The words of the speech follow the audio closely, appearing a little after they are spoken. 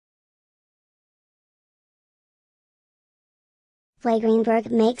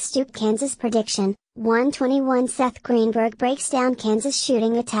playGreenberg makes Duke-Kansa's prediction, 121. Seth Greenberg breaks down Kansas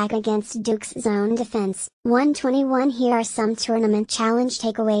shooting attack against Duke's zone defense. 121. Here are some tournament challenge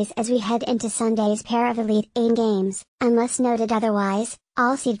takeaways as we head into Sunday's pair of Elite 8 games. Unless noted otherwise,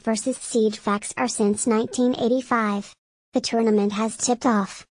 all seed versus seed facts are since 1985. The tournament has tipped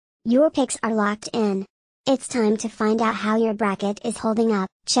off. Your picks are locked in. It's time to find out how your bracket is holding up.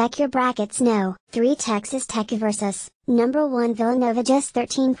 Check your brackets now. 3. Texas Tech vs. Number 1 Villanova. Just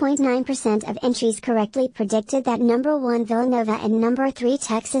 13.9% of entries correctly predicted that Number 1 Villanova and Number 3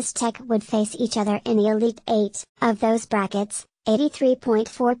 Texas Tech would face each other in the Elite 8. Of those brackets,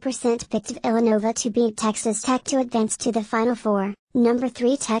 83.4% picked Villanova to beat Texas Tech to advance to the Final Four. Number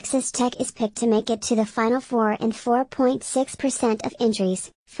 3 Texas Tech is picked to make it to the Final Four in 4.6% of entries.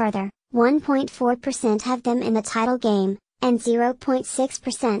 Further, 1.4% have them in the title game, and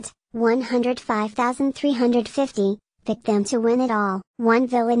 0.6%, 105,350, picked them to win it all. 1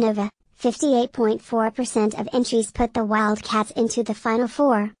 Villanova, 58.4% of entries put the Wildcats into the Final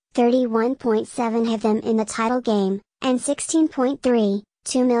Four, 31.7 have them in the title game, and 16.3,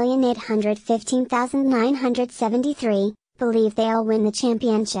 2,815,973, believe they'll win the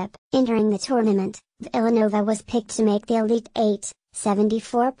championship. Entering the tournament, Villanova was picked to make the Elite 8,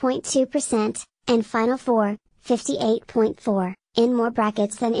 74.2%, and Final Four, 58.4, in more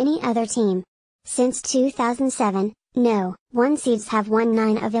brackets than any other team. Since 2007, No. 1 seeds have won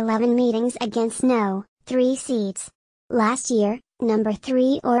 9 of 11 meetings against No. 3 seeds. Last year, Number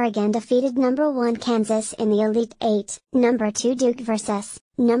 3 Oregon defeated Number 1 Kansas in the Elite 8. Number 2 Duke vs.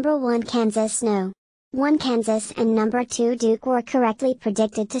 Number 1 Kansas. No. 1 Kansas and Number 2 Duke were correctly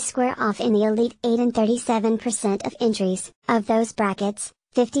predicted to square off in the Elite 8 in 37% of entries. Of those brackets,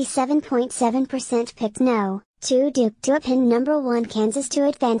 57.7% picked No. 2 Duke to pin Number 1 Kansas to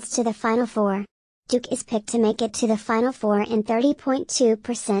advance to the Final Four. Duke is picked to make it to the Final Four in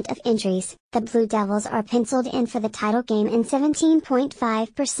 30.2% of entries. The Blue Devils are penciled in for the title game in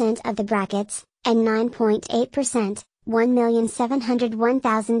 17.5% of the brackets, and 9.8%,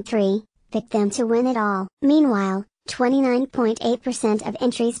 1,701,003, picked them to win it all. Meanwhile, 29.8% of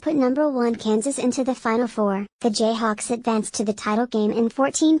entries put Number 1 Kansas into the Final Four. The Jayhawks advanced to the title game in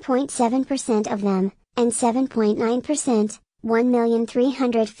 14.7% of them, and 7.9%,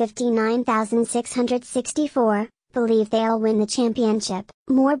 1,359,664, believe they'll win the championship.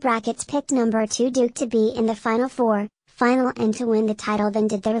 More brackets picked Number 2 Duke to be in the Final Four, final and to win the title than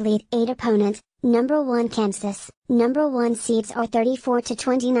did their Elite 8 opponent, Number 1 Kansas. Number 1 seeds are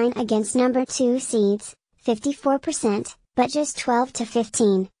 34-29 against Number 2 seeds, 54%, but just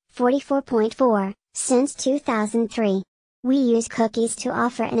 12-15, 44.4, since 2003. We use cookies to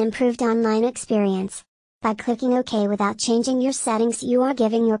offer an improved online experience. By clicking OK without changing your settings, you are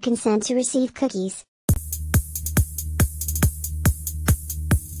giving your consent to receive cookies.